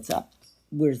 What's up?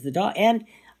 Where's the dog? And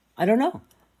I don't know.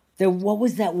 What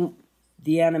was that?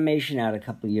 The animation out a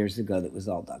couple of years ago that was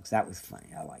all dogs. That was funny.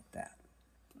 I like that.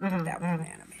 That was an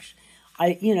animation.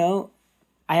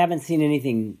 I haven't seen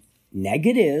anything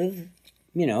negative.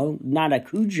 Not a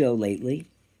Cujo lately.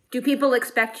 Do people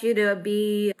expect you to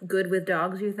be good with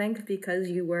dogs, you think, because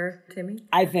you were Timmy?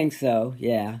 I think so,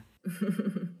 yeah.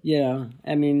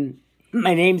 I mean,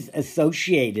 my name's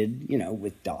associated,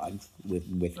 with dogs,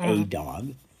 with a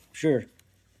dog. Sure.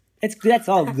 That's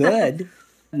all good.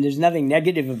 And there's nothing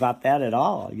negative about that at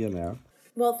all,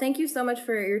 Well, thank you so much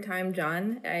for your time,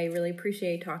 John. I really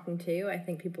appreciate talking to you. I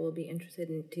think people will be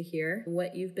interested to hear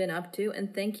what you've been up to.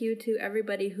 And thank you to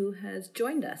everybody who has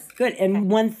joined us. Good. And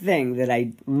one thing that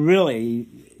I really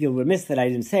feel remiss that I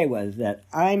didn't say was that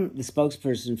I'm the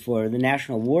spokesperson for the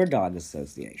National War Dog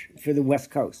Association for the West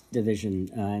Coast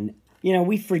Division. And,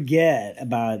 we forget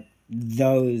about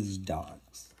those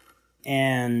dogs.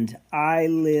 And I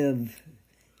live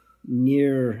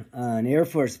near an Air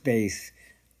Force base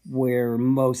where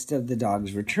most of the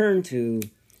dogs return to,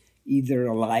 either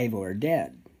alive or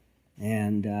dead.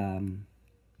 And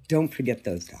don't forget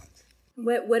those dogs.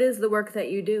 What is the work that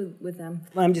you do with them?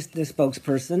 I'm just the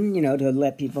spokesperson, to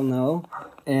let people know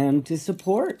and to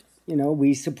support.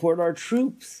 We support our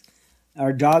troops.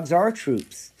 Our dogs are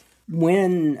troops.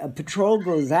 When a patrol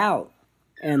goes out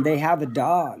and they have a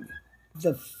dog,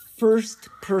 the first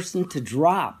person to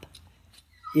drop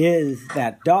is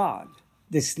that dog.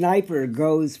 The sniper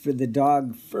goes for the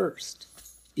dog first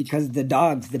because the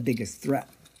dog's the biggest threat.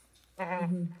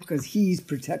 Because he's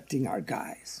protecting our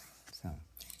guys. So,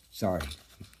 sorry.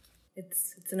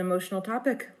 It's an emotional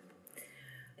topic.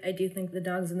 I do think the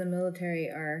dogs in the military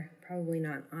are probably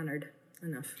not honored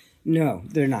enough. No,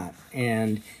 they're not.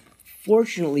 And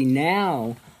fortunately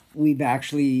now we've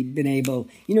actually been able,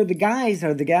 the guys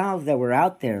or the gals that were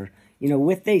out there,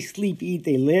 they sleep, eat,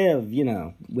 they live,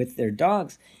 with their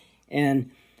dogs.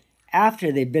 And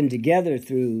after they'd been together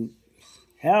through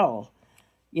hell,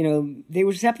 they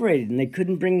were separated and they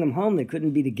couldn't bring them home. They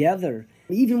couldn't be together.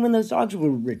 Even when those dogs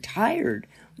were retired,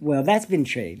 well, that's been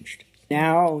changed.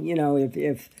 Now,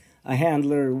 if a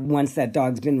handler, once that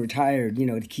dog's been retired,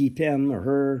 to keep him or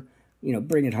her,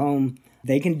 bring it home,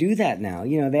 they can do that now.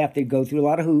 They have to go through a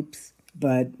lot of hoops,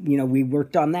 but, we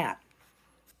worked on that.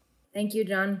 Thank you,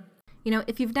 John.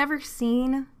 If you've never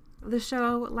seen the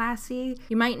show Lassie,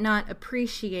 you might not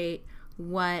appreciate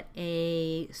what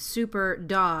a super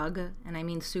dog, and I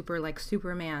mean super like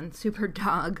Superman, super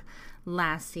dog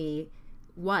Lassie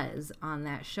was on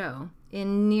that show.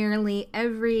 In nearly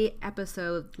every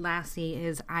episode, Lassie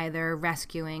is either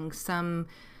rescuing some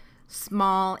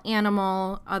small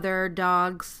animal, other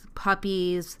dogs,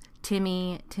 puppies,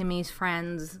 Timmy's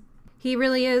friends. He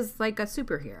really is like a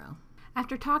superhero.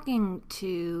 After talking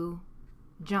to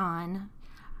John,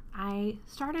 I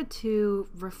started to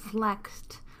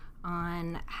reflect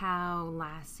on how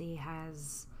Lassie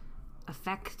has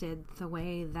affected the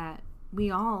way that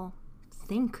we all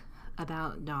think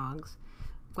about dogs,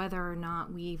 whether or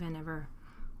not we even ever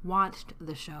watched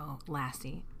the show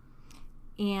Lassie.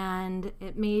 And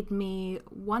it made me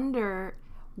wonder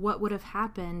what would have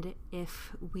happened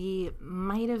if we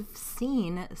might have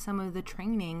seen some of the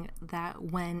training that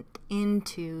went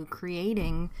into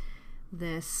creating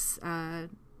this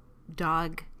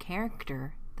dog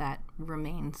character that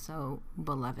remains so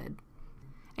beloved.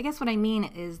 I guess what I mean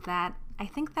is that I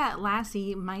think that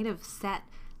Lassie might have set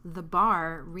the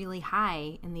bar really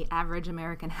high in the average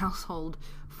American household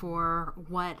for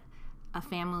what a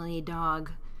family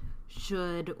dog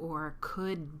should or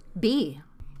could be.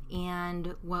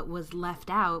 And what was left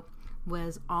out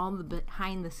was all the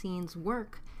behind the scenes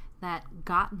work that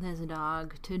got this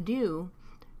dog to do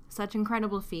such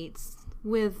incredible feats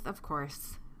with, of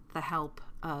course, the help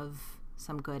of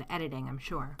some good editing, I'm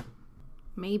sure.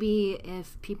 Maybe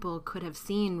if people could have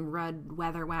seen Rudd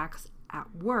Weatherwax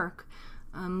at work,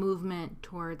 a movement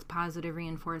towards positive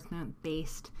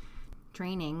reinforcement-based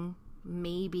training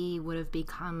maybe would have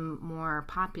become more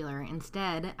popular.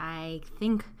 Instead, I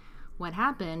think what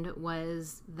happened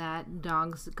was that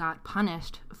dogs got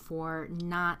punished for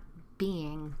not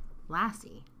being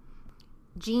Lassie.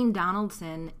 Jean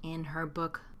Donaldson, in her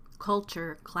book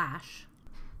Culture Clash,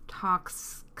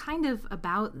 talks kind of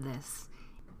about this.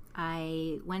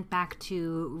 I went back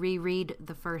to reread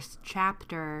the first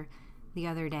chapter the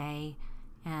other day,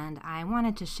 and I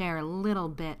wanted to share a little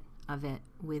bit of it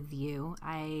with you.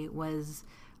 I was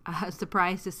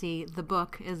surprised to see the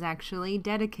book is actually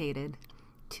dedicated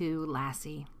to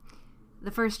Lassie.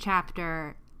 The first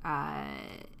chapter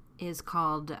is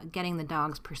called Getting the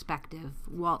Dog's Perspective,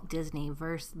 Walt Disney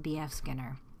vs. B.F.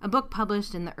 Skinner. A book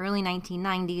published in the early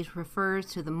 1990s refers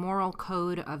to the moral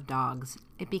code of dogs.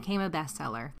 It became a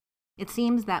bestseller. It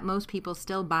seems that most people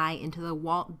still buy into the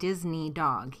Walt Disney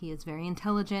dog. He is very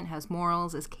intelligent, has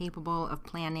morals, is capable of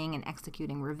planning and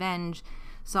executing revenge,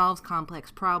 solves complex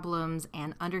problems,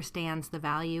 and understands the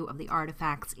value of the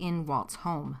artifacts in Walt's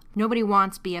home. Nobody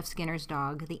wants B.F. Skinner's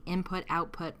dog, the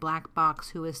input-output black box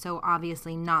who is so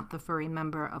obviously not the furry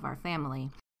member of our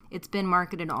family. It's been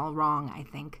marketed all wrong, I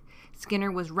think.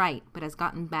 Skinner was right, but has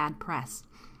gotten bad press.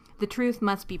 The truth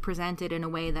must be presented in a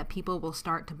way that people will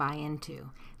start to buy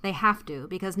into. They have to,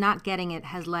 because not getting it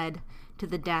has led to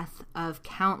the death of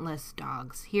countless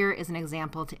dogs. Here is an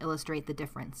example to illustrate the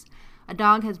difference. A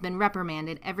dog has been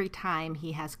reprimanded every time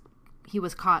he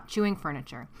was caught chewing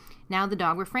furniture. Now the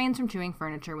dog refrains from chewing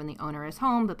furniture when the owner is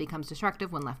home, but becomes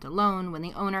destructive when left alone. When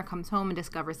the owner comes home and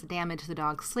discovers the damage, the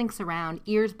dog slinks around,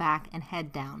 ears back, and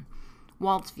head down.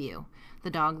 Walt's view. The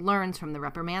dog learns from the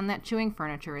reprimand that chewing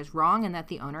furniture is wrong and that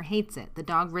the owner hates it. The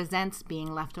dog resents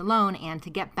being left alone and, to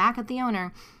get back at the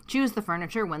owner, chews the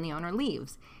furniture when the owner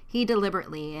leaves. He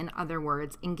deliberately, in other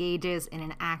words, engages in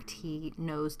an act he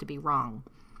knows to be wrong.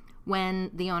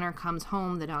 When the owner comes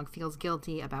home, the dog feels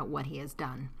guilty about what he has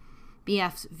done.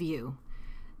 BF's view.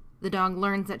 The dog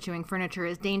learns that chewing furniture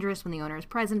is dangerous when the owner is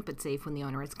present, but safe when the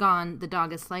owner is gone. The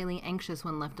dog is slightly anxious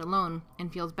when left alone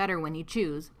and feels better when he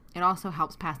chews. It also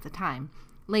helps pass the time.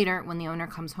 Later, when the owner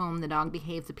comes home, the dog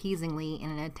behaves appeasingly in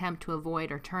an attempt to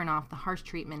avoid or turn off the harsh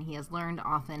treatment he has learned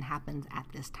often happens at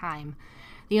this time.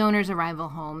 The owner's arrival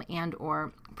home and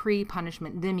or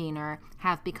pre-punishment demeanor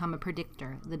have become a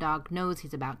predictor. The dog knows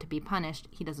he's about to be punished.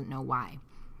 He doesn't know why.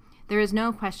 There is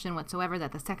no question whatsoever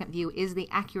that the second view is the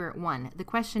accurate one. The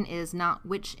question is not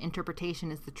which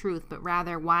interpretation is the truth, but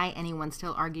rather why anyone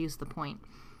still argues the point.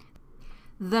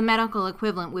 The medical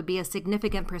equivalent would be a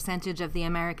significant percentage of the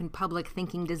American public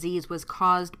thinking disease was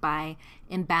caused by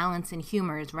imbalance in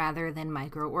humors rather than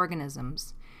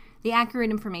microorganisms. The accurate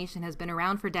information has been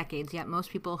around for decades, yet most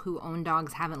people who own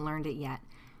dogs haven't learned it yet.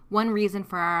 One reason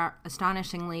for our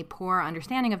astonishingly poor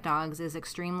understanding of dogs is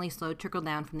extremely slow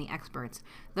trickle-down from the experts,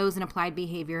 those in applied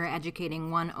behavior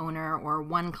educating one owner or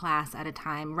one class at a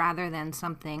time rather than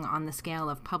something on the scale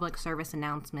of public service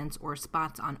announcements or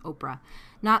spots on Oprah.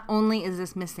 Not only is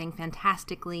this missing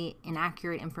fantastically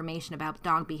inaccurate information about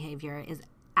dog behavior is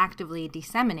actively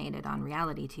disseminated on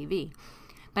reality TV,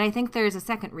 but I think there is a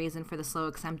second reason for the slow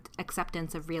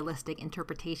acceptance of realistic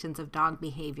interpretations of dog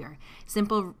behavior,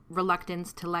 simple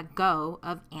reluctance to let go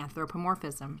of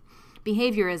anthropomorphism.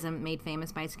 Behaviorism, made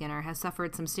famous by Skinner, has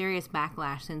suffered some serious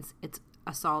backlash since its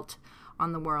assault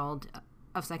on the world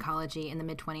of psychology in the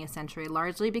mid-20th century,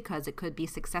 largely because it could be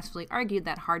successfully argued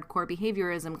that hardcore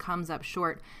behaviorism comes up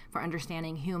short for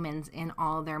understanding humans in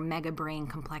all their mega-brain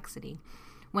complexity.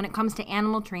 When it comes to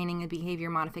animal training and behavior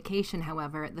modification,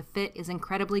 however, the fit is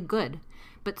incredibly good,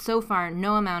 but so far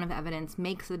no amount of evidence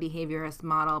makes the behaviorist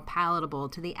model palatable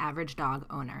to the average dog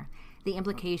owner. The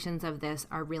implications of this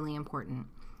are really important.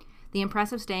 The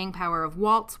impressive staying power of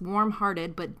Walt's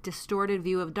warm-hearted but distorted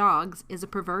view of dogs is a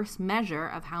perverse measure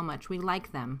of how much we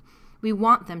like them. We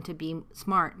want them to be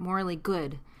smart, morally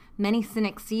good. Many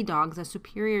cynics see dogs as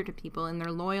superior to people in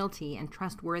their loyalty and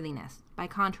trustworthiness. By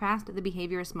contrast, the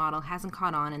behaviorist model hasn't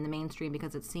caught on in the mainstream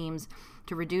because it seems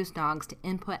to reduce dogs to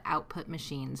input-output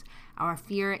machines. Our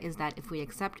fear is that if we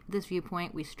accept this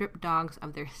viewpoint, we strip dogs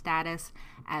of their status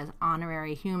as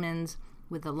honorary humans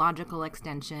with the logical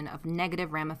extension of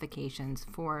negative ramifications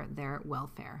for their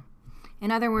welfare. In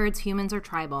other words, humans are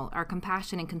tribal. Our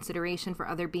compassion and consideration for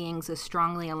other beings is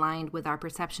strongly aligned with our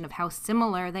perception of how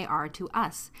similar they are to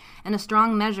us. And a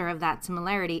strong measure of that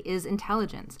similarity is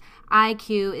intelligence.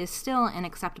 IQ is still an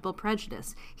acceptable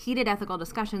prejudice. Heated ethical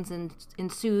discussions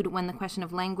ensued when the question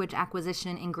of language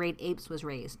acquisition in great apes was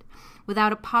raised.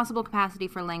 Without a possible capacity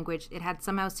for language, it had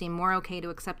somehow seemed more okay to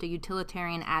accept a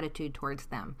utilitarian attitude towards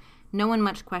them. No one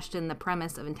much questioned the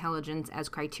premise of intelligence as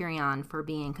criterion for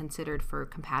being considered for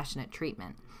compassionate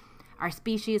treatment. Our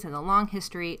species has a long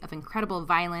history of incredible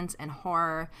violence and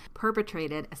horror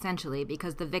perpetrated essentially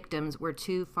because the victims were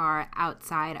too far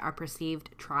outside our perceived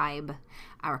tribe.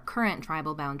 Our current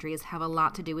tribal boundaries have a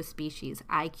lot to do with species,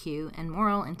 IQ, and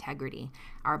moral integrity.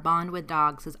 Our bond with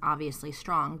dogs is obviously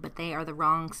strong, but they are the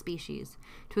wrong species.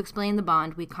 To explain the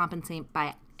bond, we compensate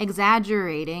by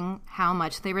exaggerating how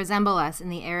much they resemble us in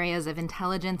the areas of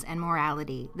intelligence and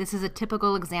morality. This is a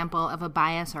typical example of a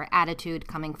bias or attitude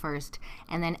coming first,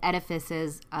 and then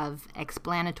edifices of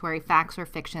explanatory facts or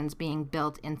fictions being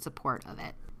built in support of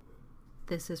it.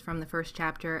 This is from the first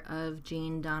chapter of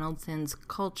Jean Donaldson's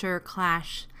Culture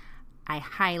Clash. I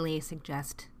highly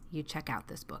suggest you check out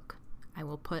this book. I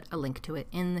will put a link to it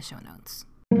in the show notes.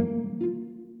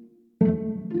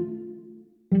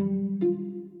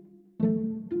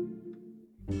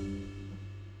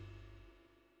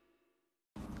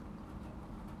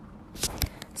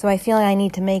 So I feel I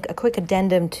need to make a quick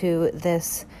addendum to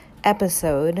this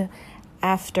episode.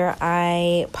 After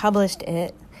I published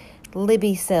it,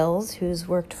 Libby Sills, who's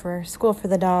worked for School for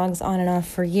the Dogs on and off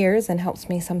for years and helps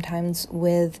me sometimes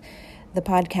with the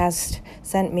podcast,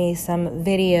 sent me some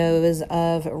videos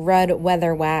of Rudd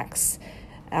Weatherwax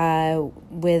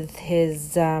with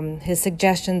his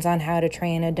suggestions on how to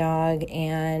train a dog,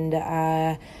 and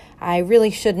I really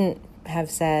shouldn't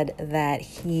have said that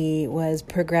he was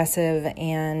progressive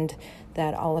and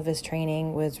that all of his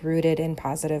training was rooted in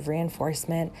positive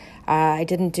reinforcement. I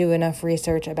didn't do enough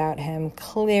research about him,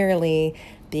 clearly,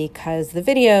 because the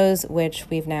videos, which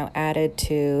we've now added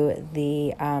to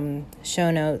the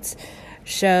show notes,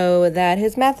 show that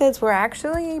his methods were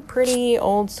actually pretty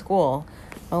old school.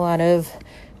 A lot of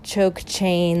choke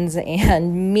chains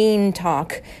and mean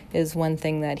talk is one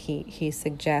thing that he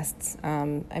suggests.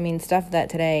 Stuff that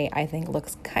today I think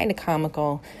looks kind of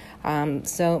comical.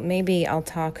 So maybe I'll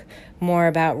talk more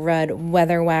about Rudd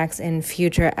Weatherwax in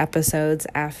future episodes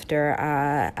after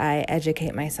I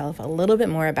educate myself a little bit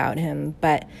more about him,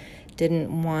 but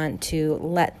didn't want to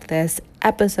let this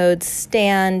episode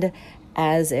stand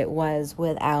as it was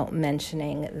without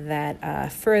mentioning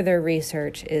that further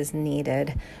research is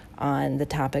needed on the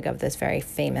topic of this very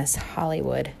famous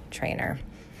Hollywood trainer.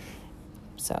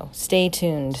 So stay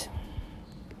tuned.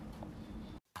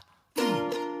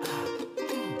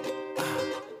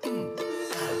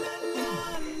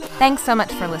 Thanks so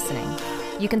much for listening.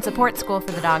 You can support School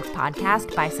for the Dogs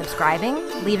podcast by subscribing,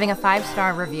 leaving a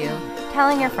 5-star review,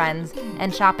 telling your friends,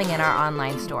 and shopping in our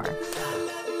online store.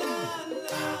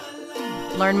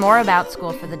 Learn more about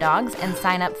School for the Dogs and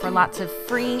sign up for lots of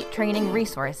free training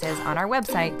resources on our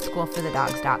website,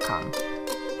 schoolforthedogs.com.